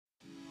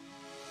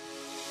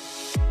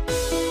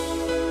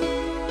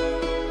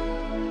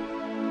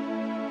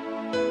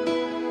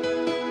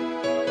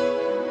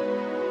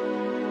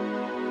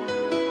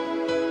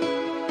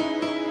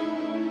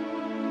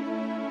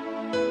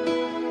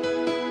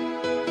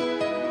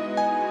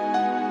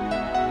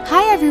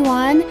Hi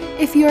everyone!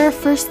 If you're a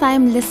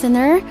first-time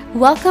listener,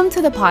 welcome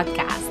to the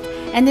podcast.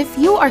 And if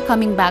you are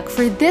coming back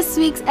for this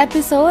week's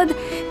episode,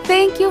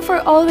 thank you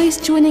for always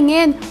tuning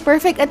in.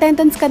 Perfect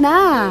attendance ka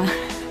na!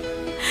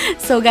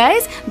 So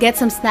guys,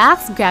 get some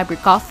snacks, grab your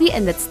coffee,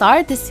 and let's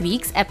start this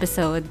week's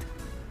episode.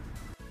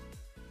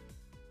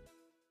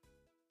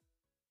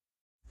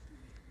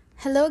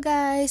 Hello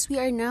guys! We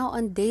are now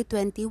on day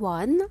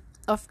 21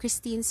 of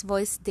Christine's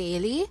Voice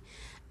Daily.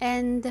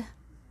 And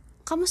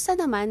kamusta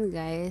naman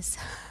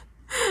guys?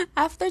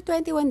 After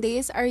 21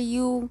 days, are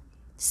you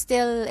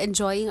still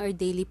enjoying our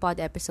daily pod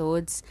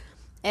episodes?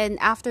 And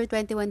after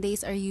 21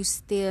 days, are you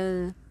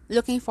still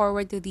looking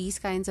forward to these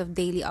kinds of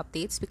daily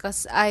updates?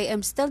 Because I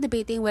am still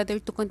debating whether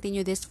to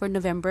continue this for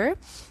November.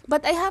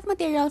 But I have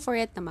material for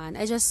it naman.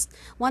 I just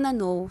wanna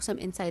know some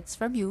insights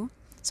from you.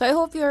 So I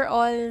hope you're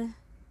all,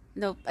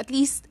 at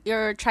least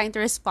you're trying to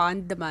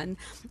respond naman.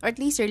 Or at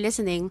least you're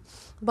listening.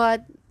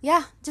 But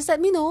yeah, just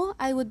let me know.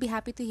 I would be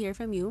happy to hear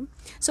from you.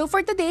 So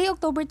for today, day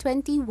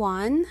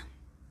 21,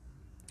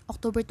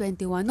 October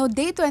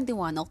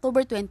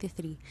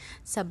 23,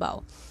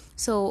 Sabaw.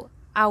 So,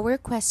 our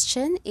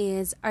question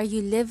is, are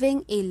you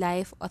living a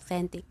life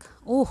authentic?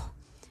 Oh,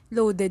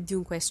 loaded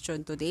yung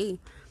question today.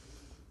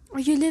 Are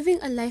you living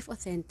a life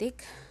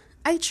authentic?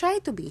 I try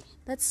to be.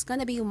 That's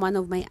gonna be one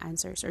of my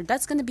answers, or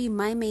that's gonna be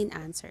my main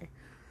answer.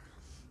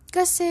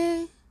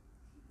 Kasi,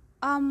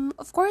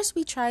 of course,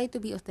 we try to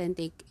be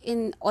authentic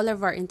in all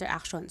of our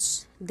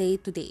interactions, day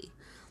to day.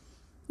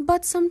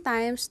 But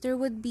sometimes there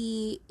would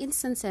be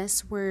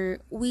instances where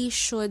we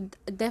should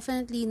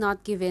definitely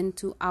not give in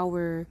to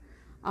our,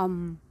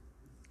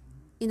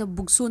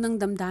 bugso ng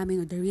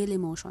damdamin or the real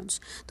emotions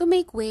to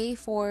make way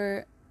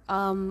for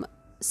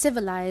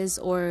civilized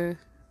or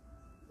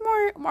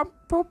more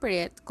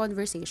appropriate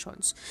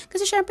conversations.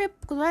 Kasi syempre,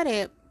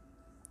 kunwari,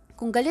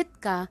 kung galit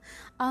ka,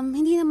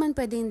 hindi naman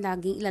pwedeng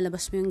laging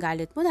ilalabas mo yung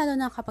galit mo, lalo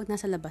na kapag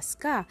nasa labas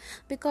ka.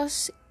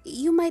 Because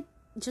you might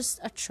just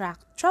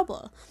attract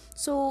trouble.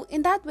 So,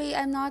 in that way,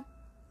 I'm not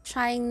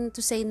trying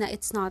to say na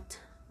it's not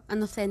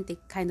an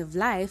authentic kind of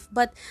life,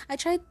 but I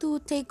try to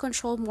take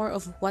control more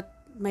of what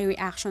my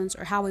reactions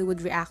or how I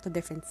would react to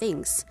different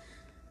things.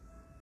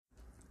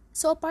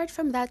 So, apart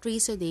from that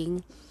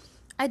reasoning,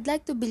 I'd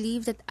like to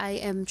believe that I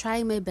am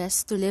trying my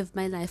best to live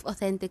my life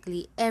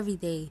authentically every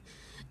day.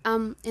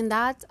 In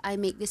that, I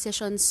make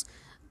decisions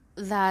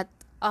that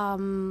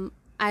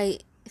I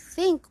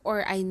think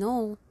or I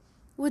know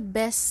would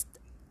best,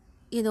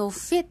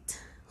 fit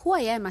who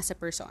I am as a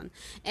person.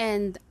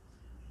 And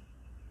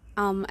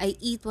I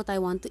eat what I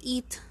want to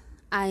eat.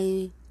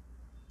 I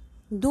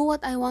do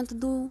what I want to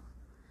do.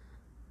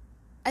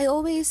 I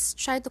always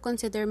try to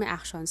consider my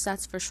actions,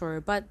 that's for sure.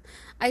 But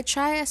I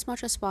try as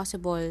much as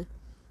possible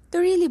to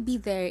really be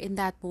there in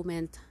that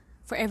moment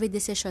for every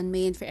decision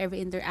made, for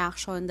every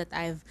interaction that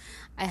I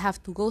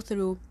have to go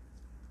through,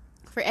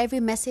 for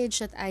every message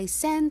that I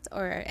sent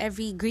or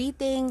every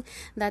greeting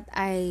that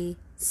I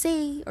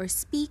say or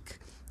speak.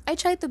 I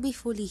try to be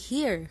fully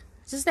here.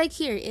 Just like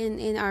here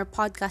in our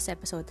podcast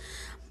episode.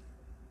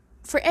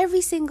 For every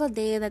single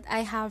day that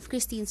I have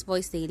Christine's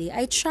Voice Daily,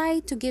 I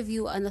try to give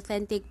you an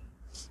authentic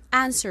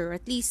answer, or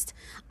at least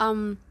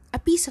a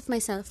piece of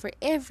myself for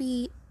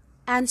every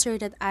answer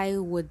that I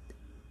would,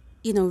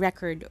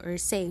 record or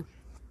say.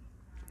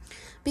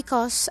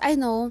 Because I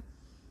know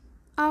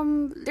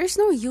there's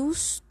no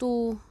use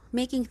to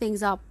making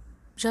things up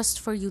just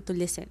for you to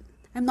listen.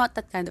 I'm not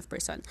that kind of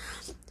person.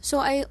 So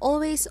I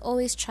always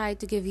try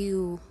to give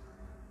you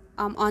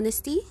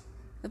honesty,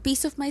 a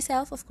piece of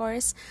myself, of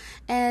course,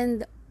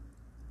 and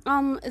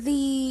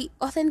the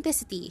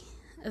authenticity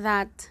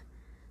that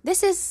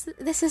this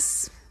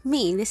is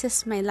me, this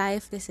is my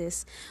life, this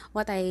is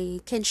what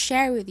I can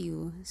share with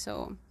you.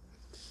 So,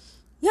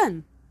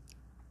 yun.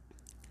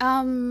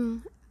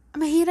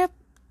 Mahirap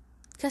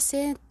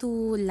kasi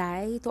to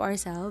lie to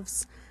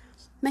ourselves.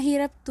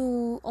 Mahirap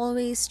to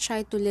always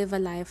try to live a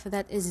life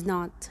that is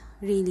not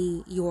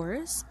really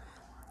yours.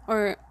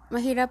 Or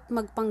mahirap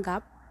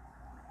magpanggap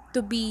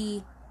to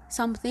be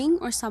something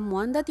or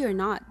someone that you're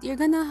not. You're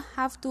gonna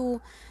have to,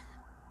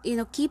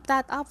 keep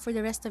that up for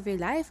the rest of your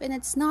life. And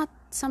it's not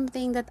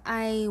something that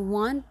I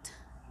want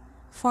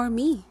for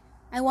me.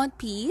 I want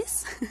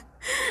peace.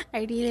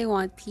 I really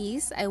want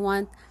peace. I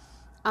want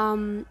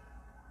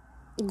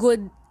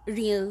good,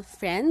 real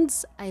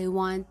friends. I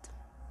want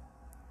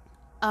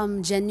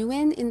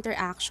genuine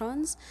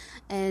interactions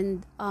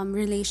and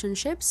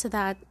relationships so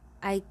that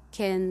I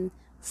can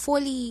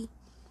fully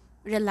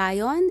rely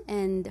on,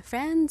 and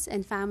friends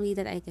and family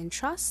that I can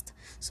trust.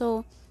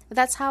 So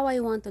that's how I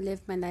want to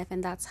live my life,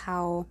 and that's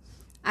how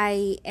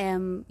I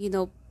am,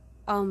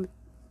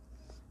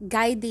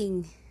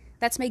 guiding.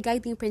 That's my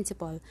guiding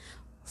principle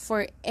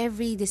for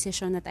every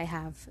decision that I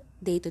have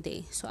day to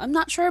day. So I'm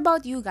not sure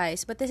about you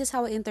guys, but this is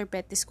how I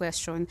interpret this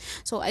question.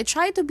 So I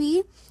try to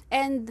be,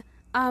 and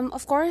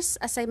of course,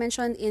 as I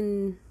mentioned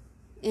in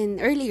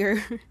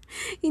earlier,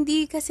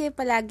 hindi kasi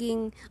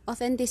palaging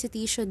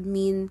authenticity should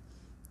mean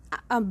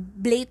a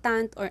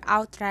blatant or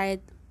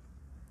outright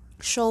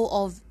show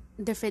of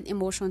different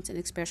emotions and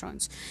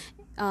expressions.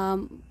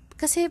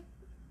 Kasi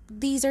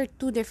these are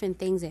two different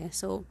things eh.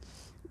 So,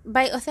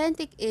 by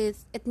authentic,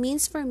 it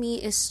means for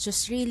me is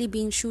just really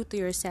being true to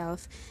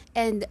yourself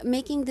and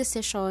making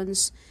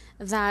decisions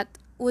that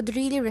would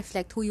really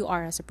reflect who you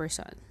are as a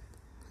person.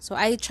 So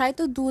I try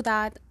to do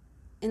that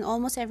in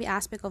almost every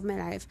aspect of my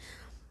life.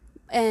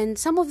 And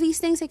some of these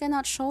things I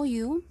cannot show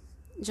you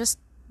just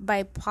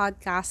by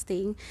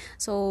podcasting.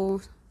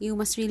 So you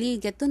must really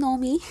get to know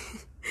me.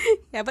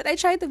 Yeah, but I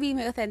try to be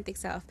my authentic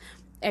self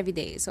every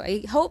day. So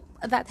I hope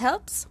that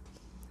helps.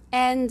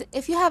 And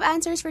if you have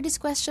answers for this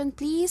question,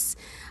 please,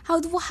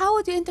 how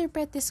would you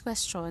interpret this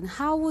question?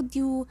 How would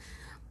you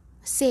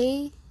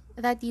say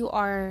that you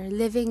are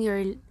living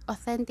your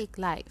authentic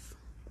life?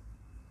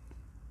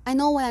 I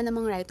know wala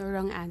namang right or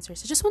wrong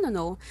answers. I just want to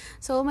know.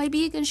 So maybe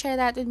you can share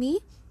that with me.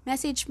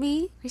 Message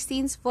me,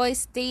 Christine's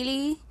Voice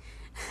Daily.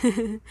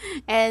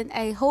 And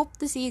I hope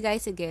to see you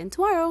guys again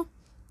tomorrow.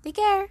 Take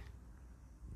care.